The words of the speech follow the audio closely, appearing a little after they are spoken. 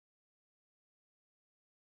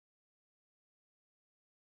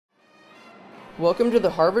Welcome to the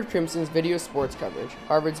Harvard Crimson's video sports coverage,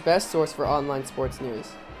 Harvard's best source for online sports news.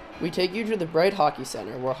 We take you to the Bright Hockey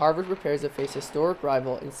Center, where Harvard prepares to face historic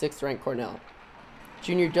rival in 6th-ranked Cornell.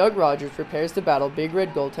 Junior Doug Rogers prepares to battle Big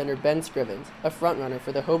Red goaltender Ben Scrivens, a frontrunner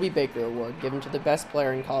for the Hobie Baker Award given to the best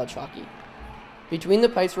player in college hockey. Between the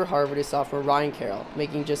pipes for Harvard is sophomore Ryan Carroll,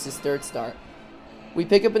 making just his third start. We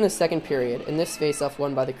pick up in the second period, and this faceoff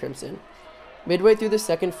won by the Crimson. Midway through the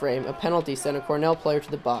second frame, a penalty sent a Cornell player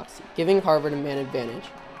to the box, giving Harvard a man advantage.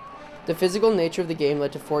 The physical nature of the game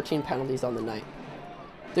led to 14 penalties on the night.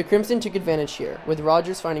 The Crimson took advantage here, with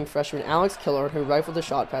Rogers finding freshman Alex Killeran, who rifled a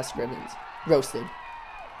shot past Scrivens. Roasted.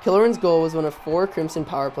 Killeran's goal was one of 4 Crimson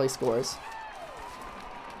power play scores.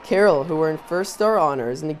 Carroll, who earned first-star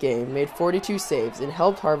honors in the game, made 42 saves and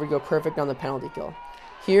helped Harvard go perfect on the penalty kill.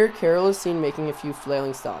 Here, Carroll is seen making a few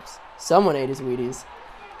flailing stops. Someone ate his Wheaties.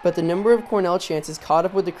 But the number of Cornell chances caught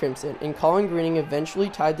up with the Crimson, and Colin Greening eventually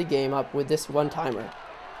tied the game up with this one-timer.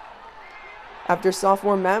 After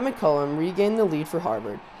sophomore Matt McCullum regained the lead for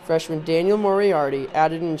Harvard, freshman Daniel Moriarty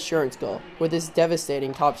added an insurance goal with his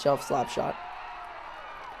devastating top-shelf slap shot.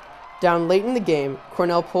 Down late in the game,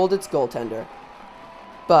 Cornell pulled its goaltender.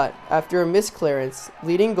 But, after a missed clearance,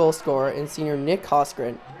 leading goal scorer and senior Nick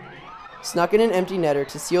Hoskren snuck in an empty netter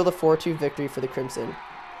to seal the 4-2 victory for the Crimson.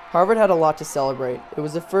 Harvard had a lot to celebrate. It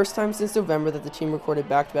was the first time since November that the team recorded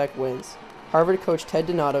back-to-back wins. Harvard coach Ted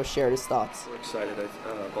Donato shared his thoughts. We're excited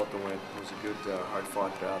about the win. It was a good,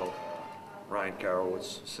 hard-fought battle. Ryan Carroll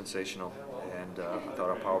was sensational, and I thought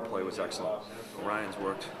our power play was excellent. Ryan's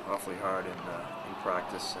worked awfully hard in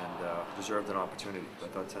practice and deserved an opportunity. I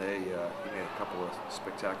thought today he made a couple of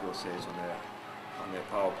spectacular saves on their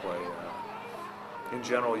power play. In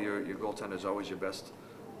general, your goaltender is always your best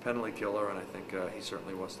penalty killer, and I think he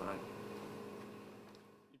certainly was tonight.